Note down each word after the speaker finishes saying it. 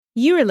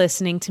You are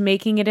listening to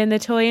Making It in the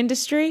Toy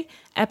Industry,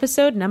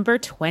 episode number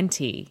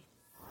 20.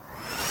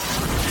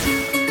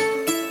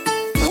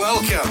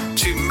 Welcome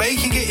to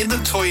Making It in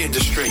the Toy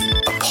Industry,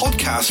 a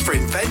podcast for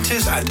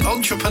inventors and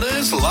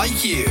entrepreneurs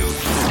like you.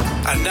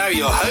 And now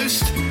your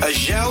host,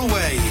 Azhelle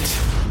Wade.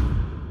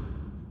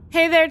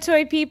 Hey there,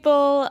 toy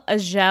people.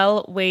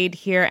 Azhelle Wade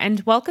here,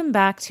 and welcome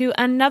back to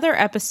another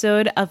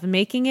episode of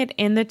Making It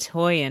in the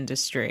Toy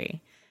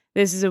Industry.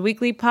 This is a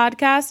weekly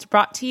podcast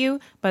brought to you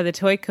by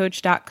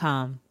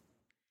thetoycoach.com.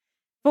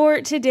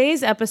 For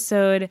today's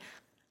episode,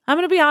 I'm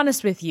going to be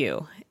honest with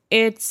you.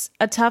 It's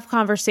a tough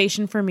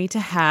conversation for me to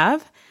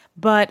have,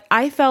 but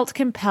I felt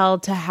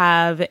compelled to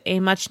have a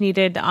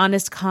much-needed,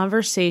 honest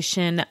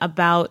conversation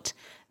about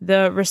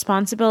the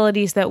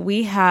responsibilities that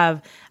we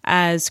have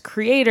as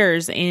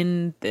creators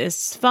in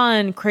this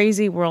fun,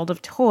 crazy world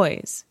of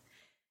toys.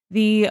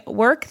 The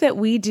work that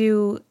we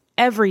do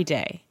every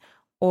day,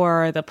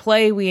 or the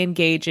play we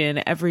engage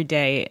in every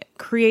day,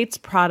 creates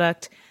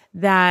product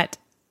that,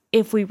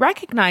 if we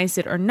recognize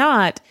it or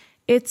not,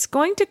 it's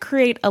going to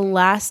create a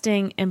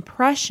lasting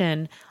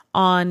impression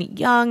on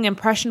young,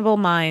 impressionable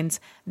minds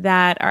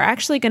that are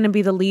actually going to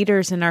be the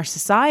leaders in our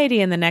society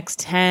in the next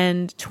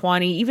 10,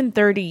 20, even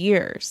 30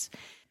 years.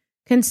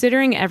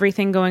 Considering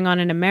everything going on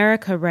in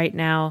America right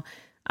now,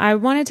 I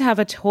wanted to have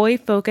a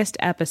toy-focused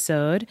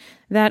episode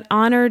that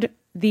honored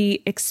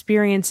the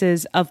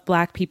experiences of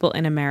Black people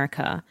in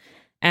America,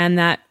 and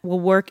that will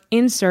work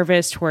in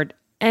service toward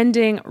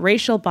ending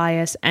racial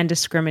bias and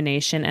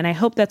discrimination, and I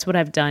hope that's what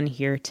I've done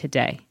here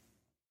today.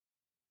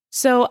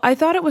 So I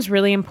thought it was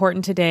really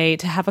important today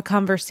to have a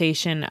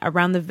conversation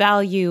around the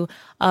value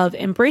of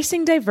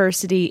embracing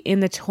diversity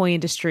in the toy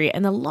industry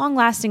and the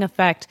long-lasting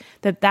effect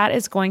that that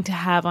is going to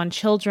have on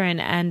children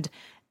and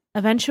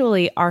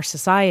eventually our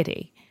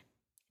society.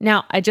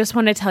 Now, I just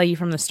want to tell you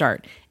from the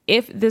start,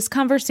 if this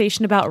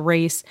conversation about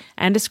race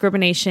and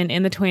discrimination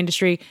in the toy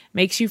industry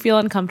makes you feel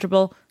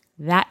uncomfortable,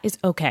 that is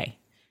okay.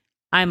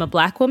 I'm a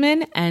Black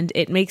woman, and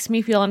it makes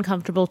me feel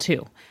uncomfortable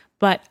too.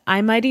 But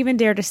I might even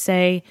dare to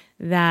say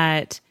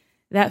that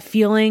that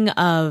feeling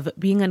of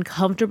being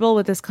uncomfortable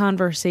with this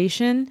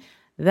conversation,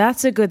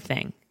 that's a good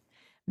thing.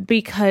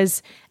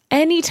 Because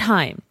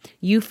anytime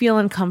you feel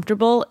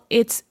uncomfortable,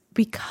 it's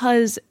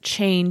because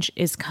change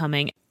is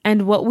coming.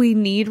 And what we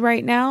need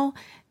right now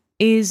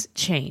is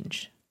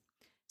change.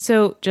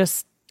 So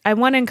I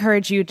want to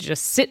encourage you to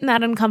just sit in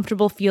that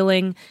uncomfortable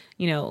feeling,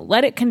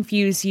 let it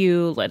confuse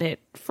you, let it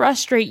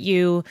frustrate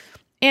you,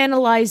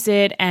 analyze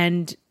it,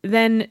 and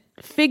then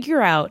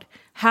figure out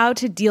how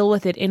to deal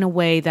with it in a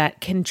way that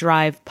can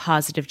drive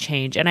positive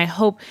change. And I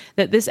hope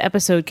that this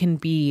episode can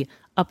be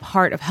a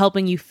part of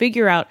helping you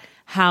figure out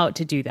how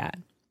to do that.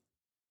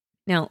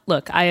 Now,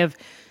 look, I have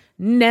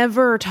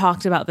never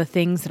talked about the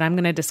things that I'm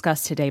going to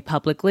discuss today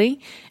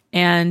publicly.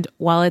 And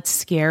while it's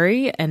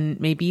scary and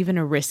maybe even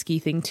a risky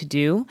thing to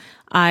do,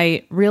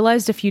 I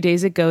realized a few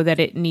days ago that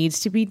it needs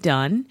to be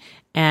done,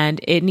 and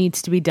it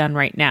needs to be done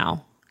right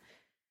now.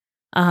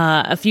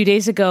 A few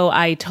days ago,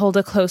 I told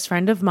a close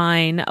friend of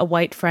mine, a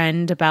white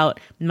friend, about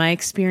my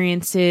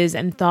experiences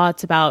and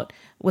thoughts about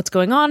what's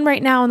going on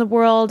right now in the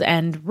world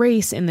and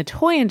race in the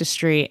toy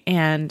industry,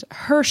 and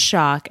her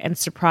shock and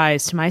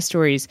surprise to my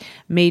stories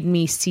made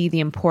me see the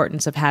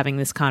importance of having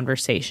this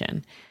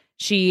conversation.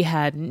 She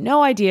had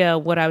no idea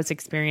what I was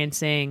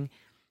experiencing.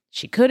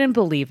 She couldn't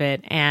believe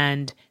it,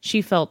 and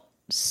she felt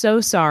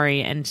so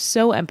sorry and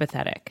so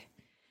empathetic.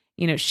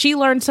 She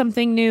learned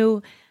something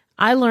new,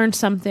 I learned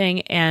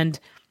something, and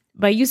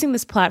by using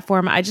this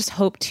platform, I just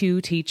hope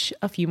to teach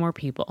a few more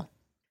people.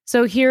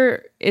 So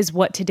here is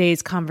what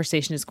today's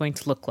conversation is going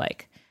to look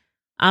like.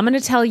 I'm going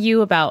to tell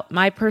you about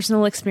my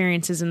personal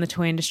experiences in the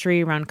toy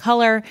industry around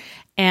color,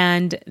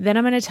 and then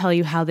I'm going to tell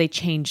you how they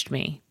changed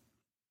me.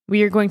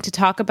 We are going to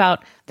talk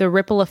about the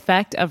ripple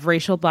effect of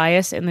racial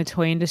bias in the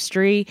toy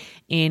industry,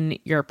 in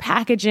your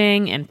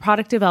packaging and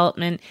product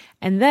development,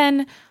 and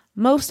then,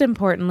 most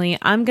importantly,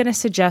 I'm going to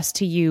suggest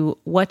to you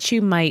what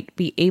you might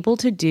be able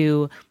to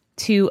do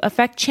to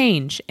affect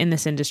change in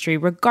this industry,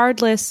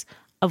 regardless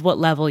of what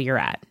level you're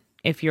at.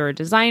 If you're a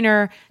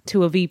designer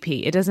to a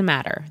VP, it doesn't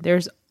matter.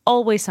 There's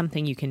always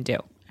something you can do,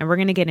 and we're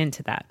going to get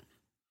into that.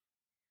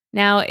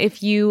 Now,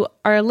 if you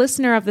are a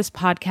listener of this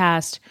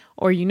podcast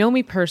or you know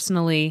me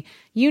personally,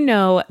 you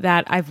know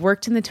that I've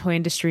worked in the toy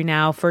industry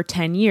now for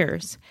 10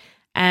 years.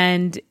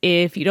 And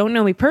if you don't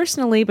know me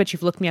personally, but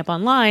you've looked me up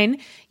online,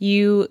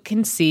 you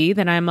can see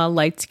that I'm a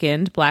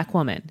light-skinned Black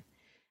woman.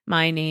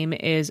 My name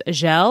is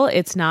Azhelle.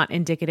 It's not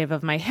indicative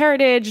of my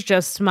heritage,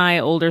 just my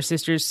older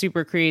sister's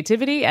super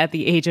creativity at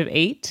the age of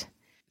 8.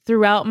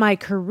 Throughout my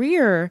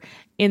career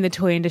in the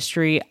toy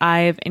industry,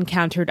 I've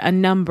encountered a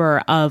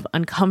number of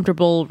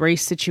uncomfortable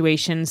race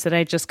situations that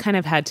I just kind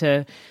of had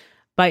to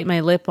bite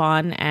my lip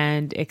on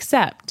and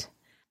accept.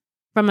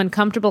 From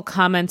uncomfortable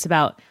comments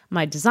about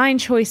my design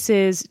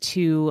choices,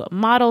 to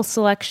model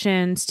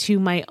selections, to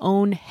my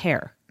own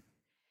hair.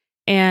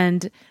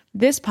 And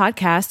this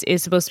podcast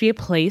is supposed to be a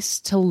place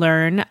to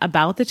learn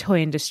about the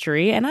toy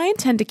industry, and I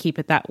intend to keep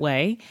it that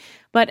way.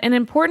 But an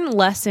important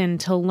lesson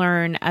to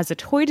learn as a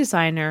toy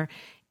designer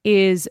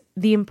is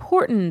the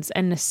importance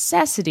and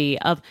necessity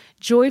of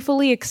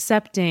joyfully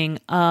accepting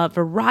a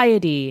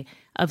variety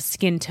of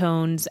skin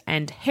tones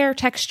and hair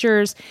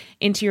textures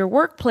into your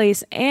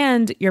workplace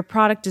and your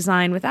product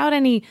design without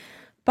any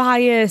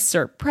bias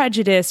or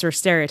prejudice or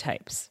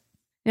stereotypes.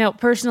 Now,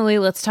 personally,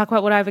 let's talk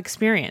about what I've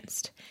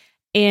experienced.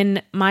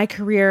 In my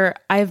career,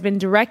 I've been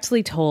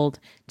directly told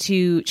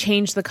to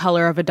change the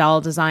color of a doll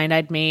design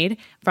I'd made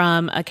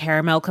from a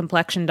caramel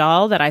complexion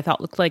doll that I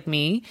thought looked like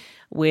me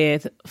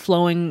with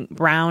flowing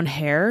brown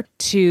hair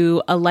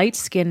to a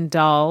light-skinned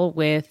doll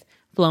with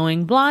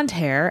flowing blonde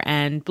hair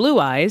and blue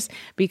eyes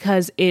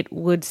because it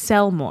would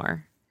sell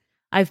more.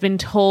 I've been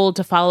told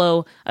to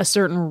follow a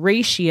certain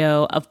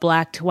ratio of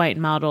black to white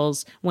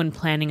models when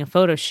planning a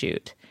photo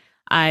shoot.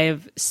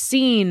 I've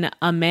seen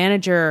a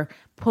manager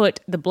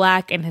put the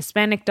black and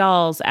Hispanic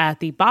dolls at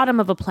the bottom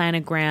of a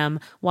planogram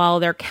while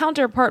their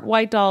counterpart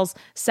white dolls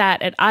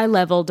sat at eye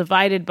level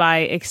divided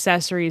by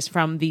accessories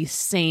from the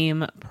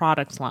same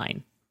product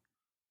line.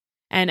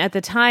 And at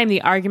the time,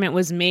 the argument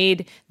was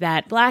made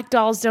that black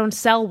dolls don't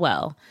sell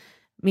well.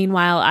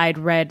 Meanwhile, I'd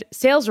read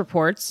sales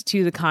reports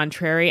to the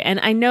contrary, and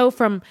I know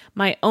from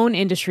my own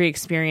industry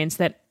experience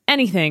that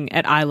anything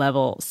at eye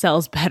level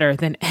sells better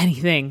than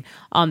anything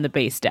on the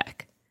base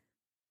deck.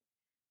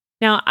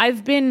 Now,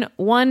 I've been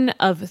one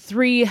of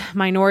 3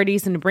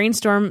 minorities in a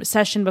brainstorm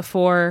session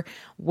before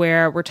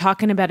where we're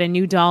talking about a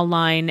new doll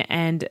line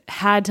and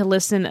had to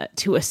listen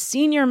to a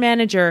senior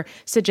manager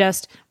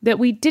suggest that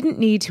we didn't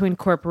need to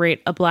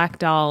incorporate a black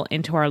doll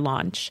into our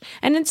launch,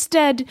 and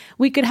instead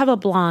we could have a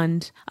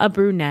blonde, a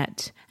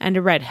brunette, and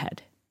a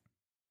redhead.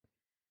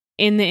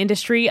 In the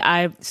industry,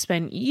 I've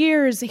spent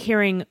years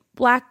hearing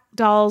black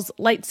dolls,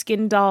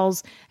 light-skinned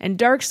dolls, and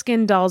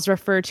dark-skinned dolls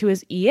referred to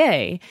as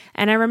EA.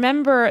 And I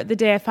remember the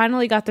day I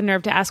finally got the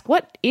nerve to ask,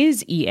 what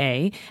is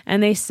EA?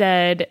 And they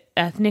said,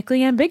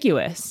 ethnically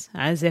ambiguous,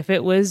 as if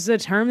it was a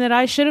term that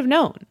I should have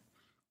known.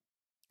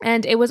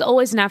 And it was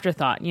always an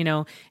afterthought,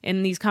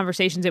 in these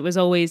conversations, it was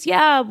always,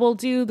 yeah, we'll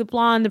do the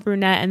blonde, the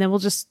brunette, and then we'll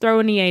just throw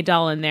an EA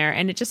doll in there.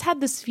 And it just had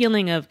this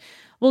feeling of,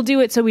 we'll do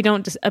it so we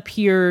don't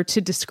appear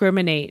to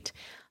discriminate,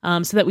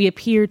 so that we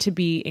appear to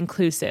be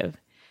inclusive.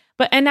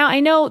 And now I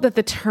know that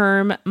the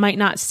term might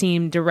not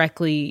seem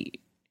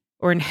directly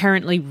or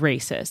inherently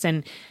racist,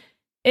 and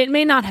it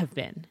may not have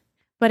been,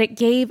 but it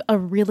gave a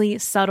really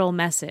subtle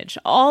message.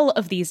 All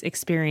of these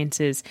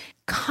experiences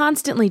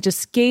constantly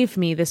just gave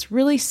me this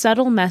really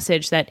subtle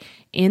message that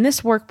in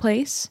this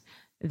workplace,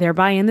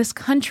 thereby in this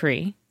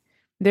country,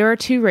 there are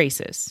 2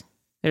 races.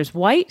 There's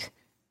white,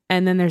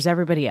 and then there's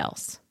everybody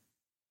else.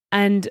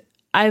 And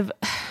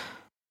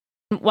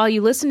while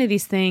you listen to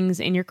these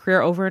things in your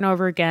career over and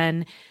over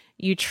again,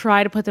 you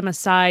try to put them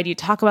aside, you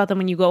talk about them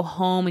when you go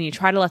home, and you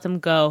try to let them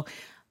go,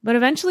 but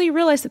eventually you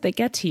realize that they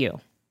get to you.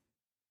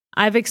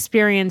 I've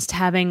experienced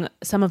having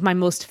some of my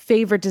most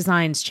favorite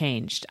designs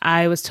changed.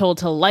 I was told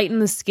to lighten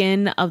the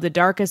skin of the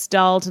darkest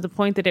doll to the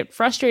point that it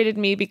frustrated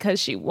me because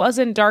she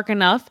wasn't dark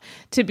enough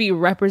to be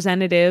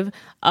representative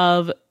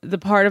of the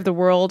part of the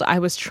world I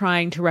was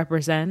trying to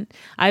represent.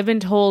 I've been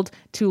told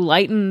to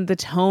lighten the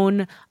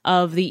tone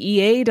of the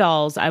EA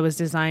dolls I was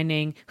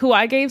designing, who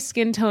I gave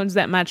skin tones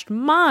that matched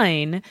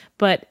mine,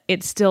 but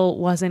it still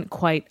wasn't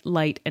quite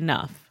light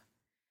enough.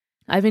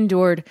 I've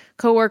endured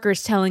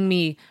coworkers telling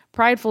me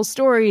prideful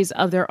stories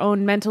of their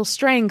own mental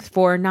strength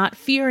for not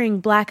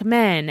fearing black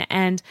men,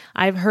 and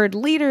I've heard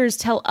leaders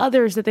tell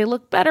others that they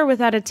look better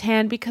without a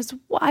tan because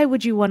why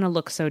would you want to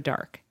look so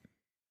dark?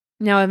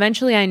 Now,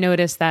 eventually I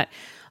noticed that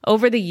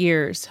over the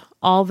years,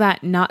 all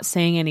that not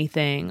saying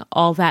anything,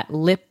 all that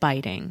lip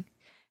biting,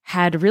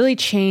 had really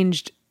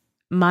changed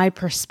my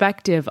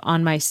perspective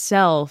on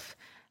myself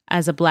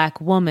as a black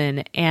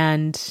woman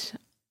and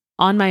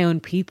on my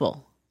own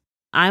people.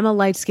 I'm a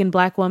light-skinned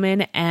black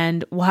woman,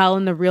 and while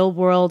in the real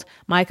world,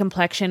 my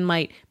complexion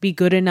might be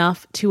good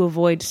enough to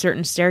avoid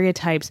certain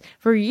stereotypes,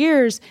 for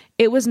years,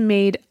 it was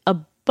made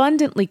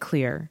abundantly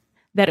clear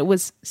that it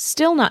was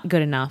still not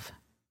good enough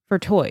for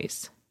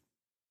toys.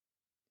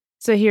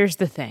 So here's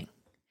the thing.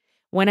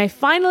 When I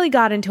finally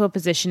got into a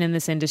position in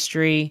this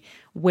industry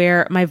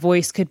where my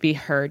voice could be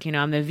heard,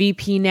 I'm the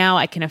VP now,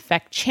 I can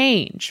affect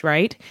change,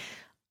 right?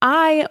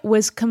 I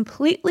was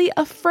completely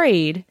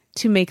afraid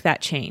to make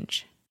that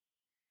change.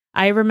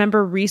 I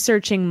remember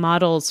researching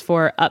models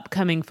for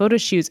upcoming photo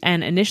shoots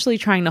and initially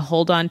trying to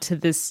hold on to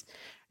this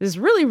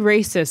really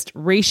racist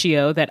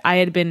ratio that I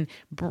had been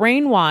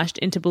brainwashed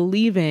into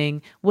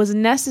believing was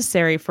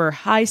necessary for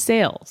high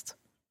sales.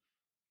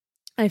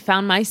 I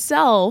found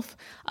myself,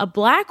 a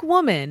black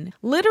woman,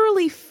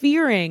 literally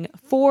fearing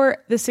for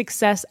the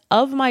success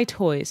of my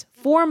toys,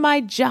 for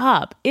my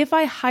job, if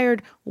I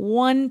hired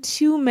one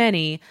too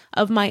many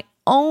of my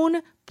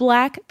own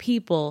black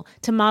people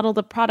to model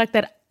the product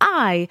that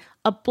I,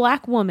 a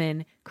black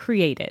woman,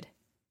 created.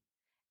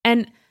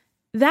 And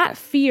that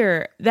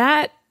fear,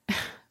 that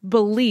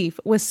belief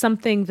was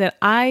something that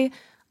I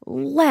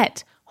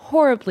let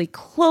horribly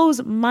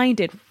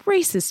close-minded,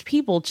 racist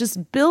people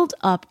just build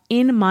up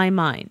in my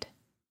mind.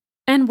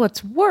 And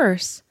what's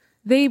worse,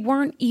 they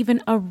weren't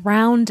even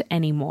around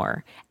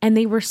anymore, and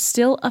they were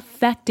still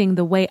affecting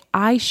the way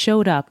I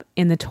showed up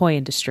in the toy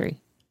industry.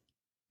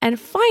 And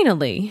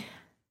finally,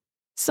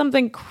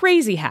 something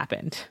crazy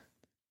happened.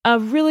 A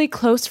really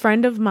close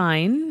friend of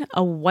mine,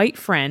 a white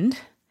friend,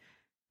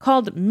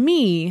 called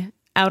me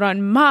out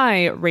on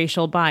my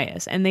racial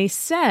bias, and they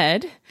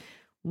said,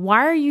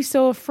 "Why are you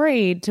so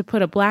afraid to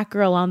put a black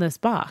girl on this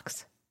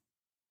box?"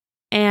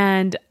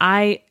 And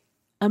I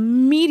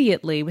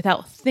immediately,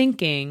 without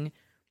thinking,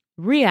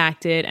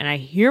 reacted, and I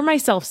hear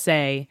myself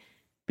say,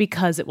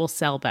 "Because it will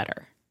sell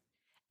better."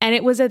 And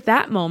it was at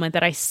that moment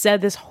that I said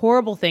this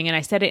horrible thing, and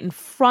I said it in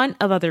front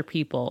of other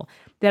people,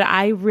 that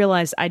I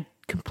realized I'd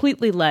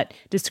completely let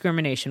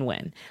discrimination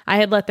win. I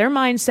had let their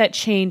mindset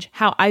change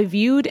how I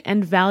viewed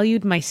and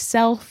valued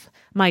myself,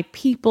 my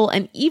people,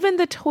 and even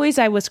the toys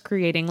I was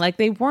creating. Like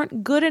they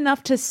weren't good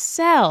enough to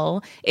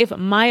sell if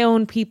my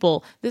own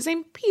people, the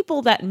same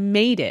people that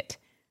made it,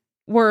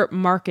 were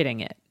marketing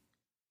it.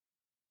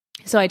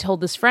 So I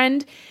told this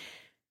friend,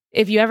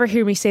 "If you ever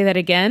hear me say that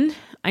again,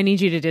 I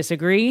need you to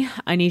disagree.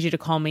 I need you to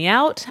call me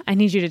out. I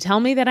need you to tell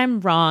me that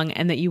I'm wrong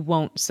and that you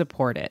won't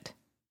support it."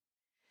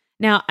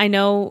 Now, I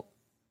know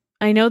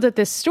that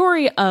this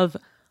story of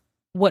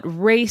what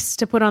race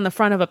to put on the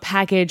front of a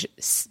package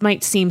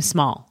might seem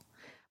small,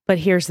 but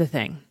here's the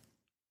thing.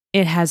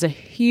 It has a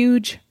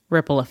huge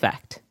ripple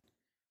effect.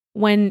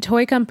 When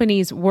toy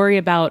companies worry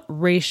about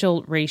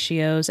racial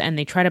ratios and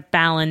they try to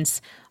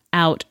balance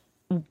out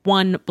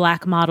one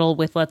black model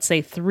with, let's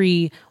say,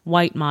 3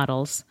 white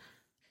models,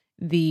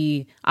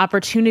 the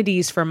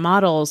opportunities for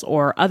models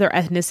or other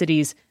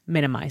ethnicities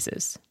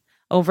minimizes.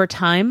 Over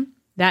time,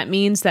 that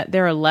means that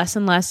there are less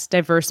and less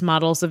diverse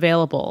models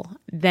available.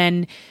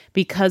 Then,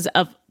 because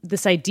of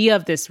this idea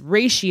of this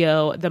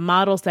ratio, the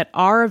models that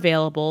are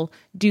available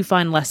do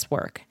find less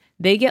work.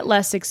 They get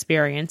less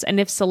experience, and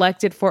if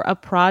selected for a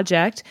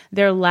project,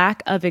 their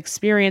lack of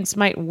experience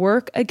might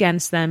work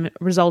against them,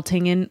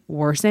 resulting in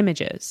worse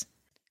images.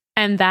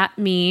 And that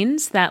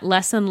means that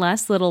less and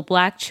less little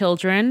black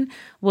children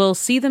will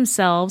see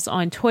themselves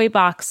on toy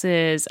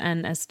boxes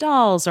and as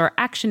dolls or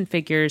action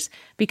figures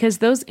because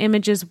those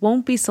images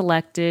won't be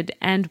selected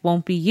and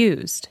won't be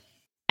used.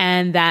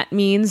 And that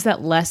means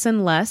that less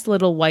and less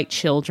little white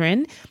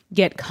children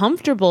get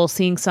comfortable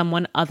seeing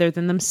someone other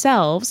than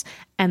themselves,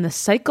 and the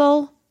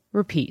cycle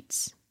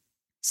repeats.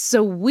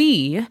 So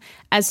we,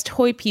 as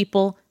toy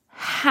people,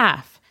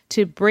 have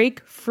to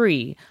break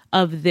free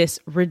of this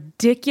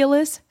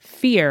ridiculous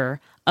fear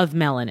of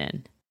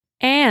melanin.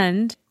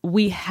 And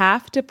we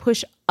have to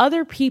push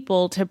other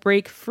people to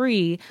break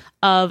free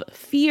of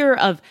fear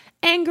of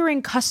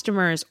angering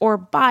customers or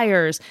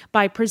buyers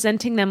by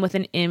presenting them with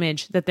an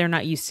image that they're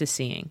not used to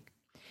seeing.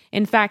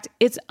 In fact,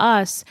 it's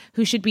us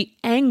who should be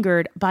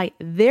angered by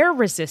their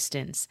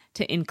resistance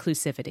to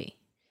inclusivity.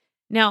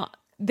 Now,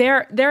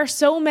 there are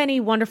so many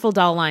wonderful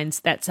doll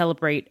lines that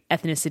celebrate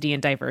ethnicity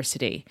and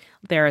diversity.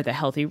 There are the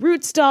Healthy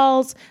Roots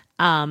dolls.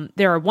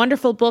 There are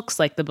wonderful books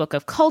like the Book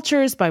of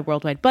Cultures by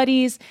Worldwide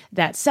Buddies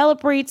that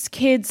celebrates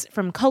kids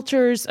from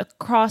cultures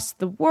across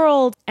the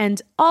world.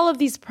 And all of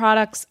these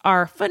products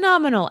are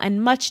phenomenal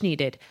and much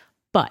needed.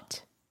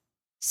 But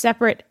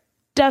separate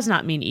does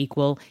not mean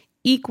equal.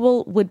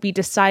 Equal would be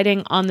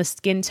deciding on the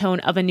skin tone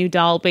of a new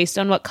doll based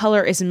on what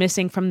color is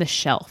missing from the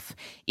shelf.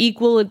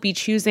 Equal would be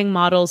choosing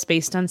models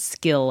based on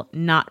skill,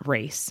 not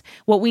race.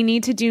 What we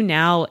need to do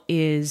now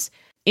is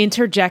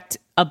interject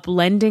a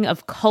blending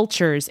of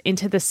cultures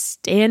into the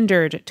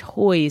standard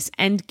toys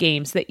and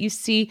games that you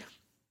see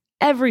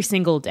every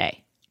single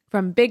day.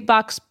 From big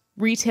box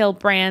retail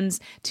brands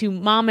to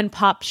mom and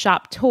pop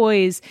shop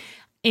toys,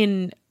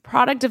 in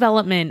product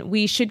development,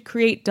 we should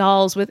create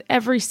dolls with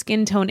every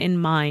skin tone in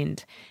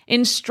mind.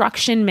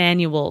 Instruction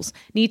manuals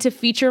need to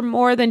feature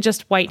more than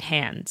just white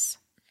hands.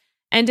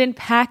 And in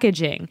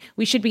packaging,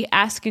 we should be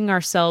asking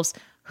ourselves,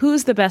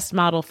 who's the best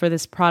model for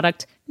this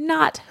product,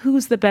 not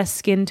who's the best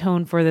skin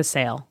tone for the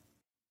sale.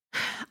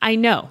 I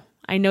know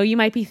you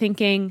might be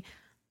thinking,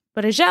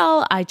 but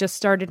Ajel, I just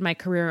started my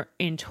career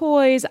in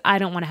toys. I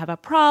don't want to have a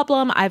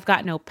problem. I've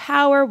got no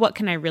power. What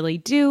can I really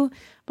do?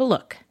 But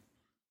look,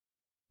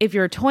 if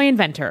you're a toy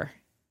inventor,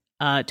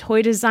 a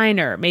toy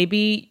designer,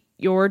 maybe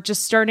you're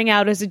just starting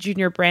out as a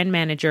junior brand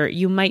manager,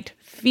 you might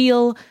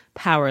feel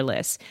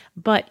powerless,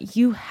 but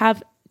you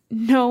have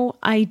no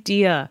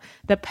idea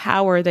the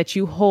power that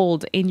you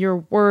hold in your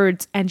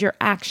words and your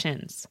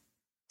actions.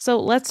 So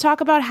let's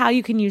talk about how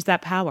you can use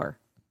that power.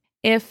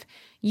 If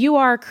you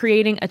are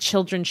creating a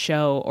children's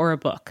show or a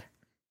book,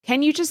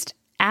 can you just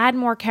add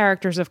more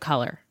characters of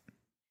color?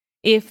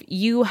 If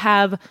you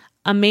have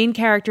a main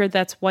character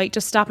that's white,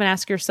 just stop and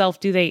ask yourself,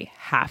 do they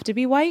have to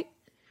be white?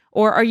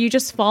 Or are you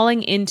just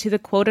falling into the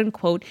quote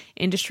unquote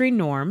industry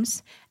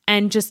norms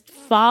and just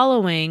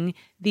following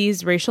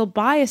these racial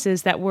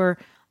biases that were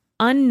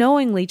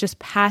unknowingly just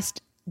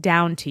passed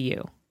down to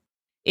you?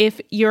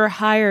 If you're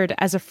hired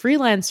as a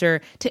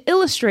freelancer to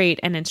illustrate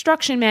an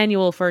instruction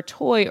manual for a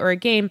toy or a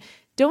game,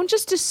 don't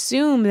just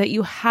assume that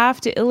you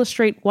have to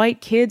illustrate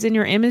white kids in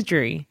your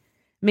imagery.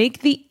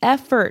 Make the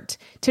effort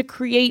to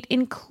create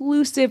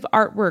inclusive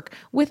artwork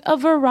with a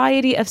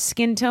variety of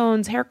skin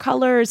tones, hair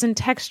colors, and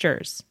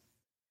textures.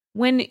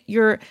 When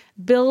you're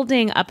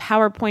building a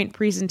PowerPoint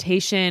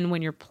presentation,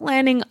 when you're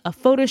planning a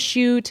photo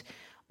shoot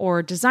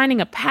or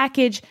designing a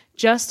package,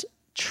 just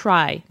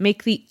try,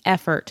 make the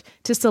effort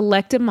to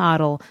select a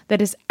model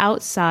that is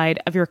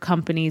outside of your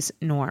company's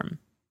norm.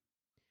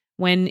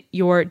 When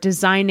you're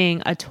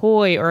designing a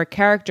toy or a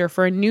character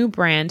for a new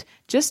brand,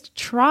 just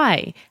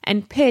try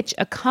and pitch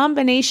a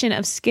combination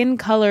of skin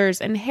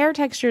colors and hair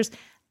textures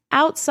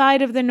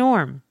outside of the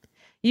norm.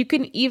 You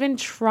can even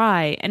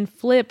try and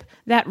flip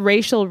that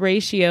racial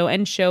ratio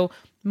and show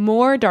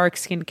more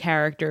dark-skinned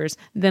characters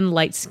than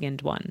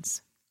light-skinned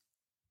ones.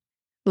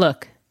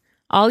 Look,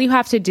 all you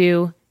have to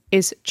do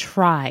is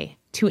try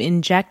to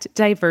inject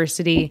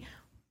diversity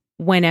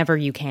whenever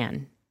you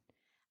can.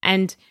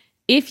 And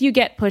if you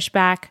get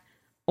pushback,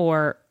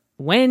 or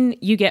when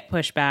you get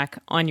pushback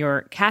on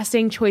your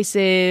casting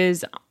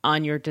choices,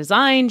 on your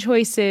design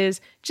choices,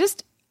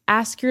 just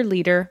ask your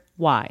leader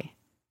why.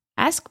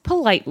 Ask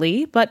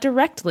politely, but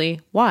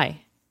directly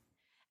why.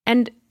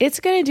 And it's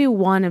going to do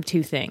one of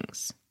two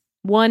things.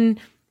 One,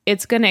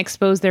 it's going to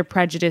expose their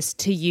prejudice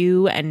to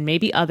you and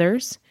maybe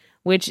others,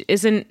 which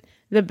isn't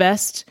the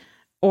best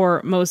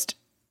or most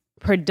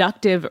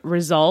productive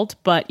result,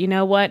 but you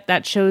know what?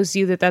 That shows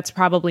you that that's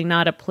probably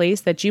not a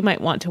place that you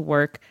might want to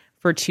work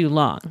for too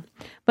long.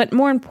 But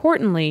more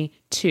importantly,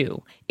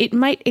 too, it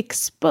might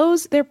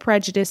expose their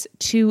prejudice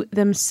to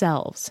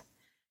themselves.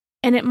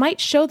 And it might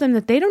show them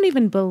that they don't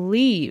even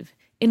believe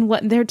in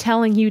what they're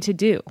telling you to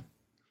do.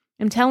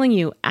 I'm telling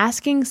you,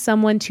 asking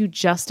someone to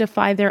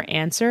justify their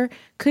answer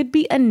could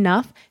be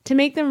enough to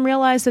make them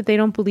realize that they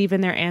don't believe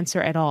in their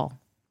answer at all.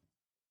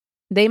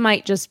 They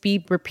might just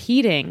be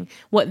repeating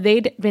what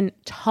they'd been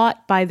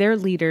taught by their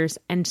leaders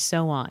and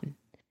so on.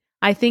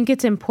 I think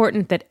it's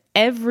important that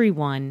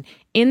everyone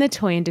in the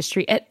toy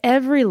industry at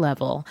every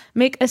level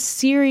make a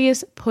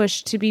serious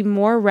push to be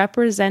more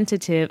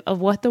representative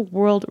of what the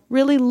world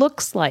really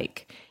looks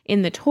like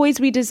in the toys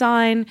we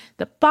design,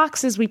 the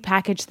boxes we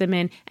package them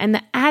in, and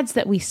the ads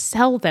that we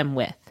sell them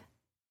with.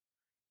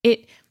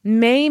 It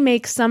may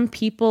make some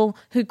people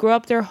who grow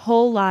up their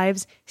whole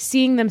lives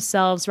seeing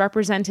themselves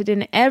represented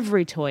in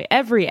every toy,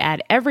 every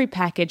ad, every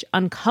package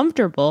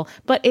uncomfortable,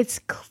 but it's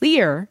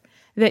clear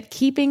that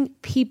keeping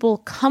people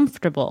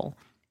comfortable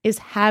is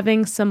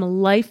having some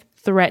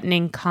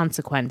life-threatening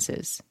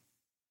consequences.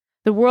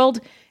 The world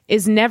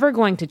is never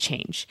going to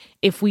change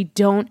if we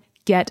don't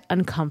get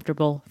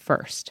uncomfortable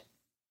first.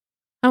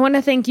 I want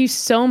to thank you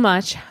so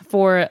much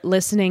for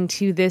listening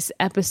to this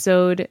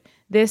episode.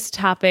 This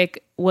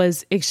topic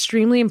was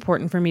extremely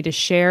important for me to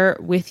share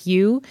with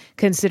you,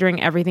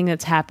 considering everything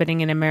that's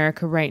happening in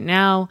America right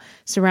now,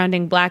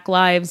 surrounding Black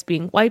lives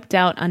being wiped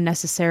out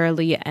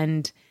unnecessarily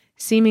and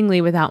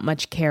seemingly without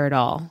much care at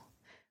all.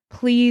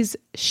 Please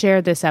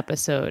share this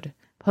episode.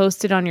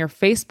 Post it on your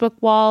Facebook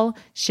wall,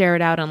 share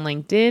it out on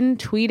LinkedIn,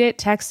 tweet it,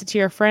 text it to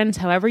your friends,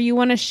 however you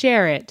want to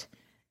share it.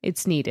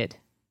 It's needed.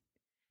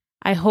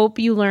 I hope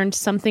you learned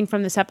something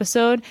from this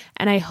episode,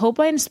 and I hope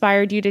I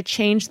inspired you to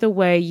change the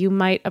way you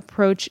might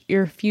approach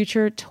your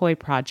future toy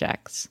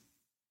projects.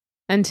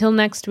 Until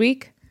next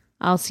week,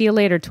 I'll see you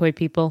later, toy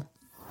people.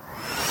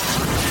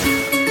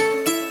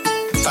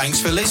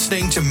 Thanks for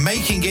listening to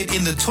Making It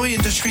in the Toy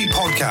Industry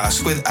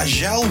podcast with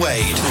Azhelle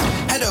Wade.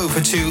 Head over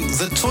to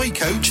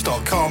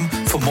thetoycoach.com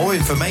for more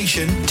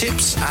information,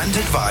 tips, and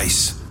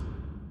advice.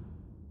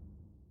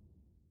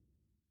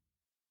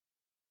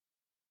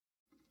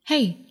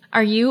 Hey,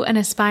 are you an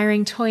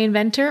aspiring toy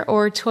inventor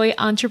or toy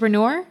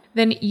entrepreneur?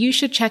 Then you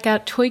should check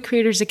out Toy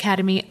Creators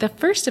Academy, the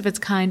first of its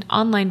kind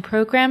online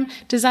program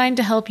designed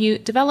to help you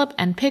develop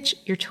and pitch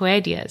your toy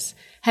ideas.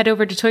 Head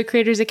over to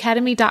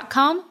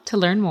toycreatorsacademy.com to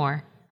learn more.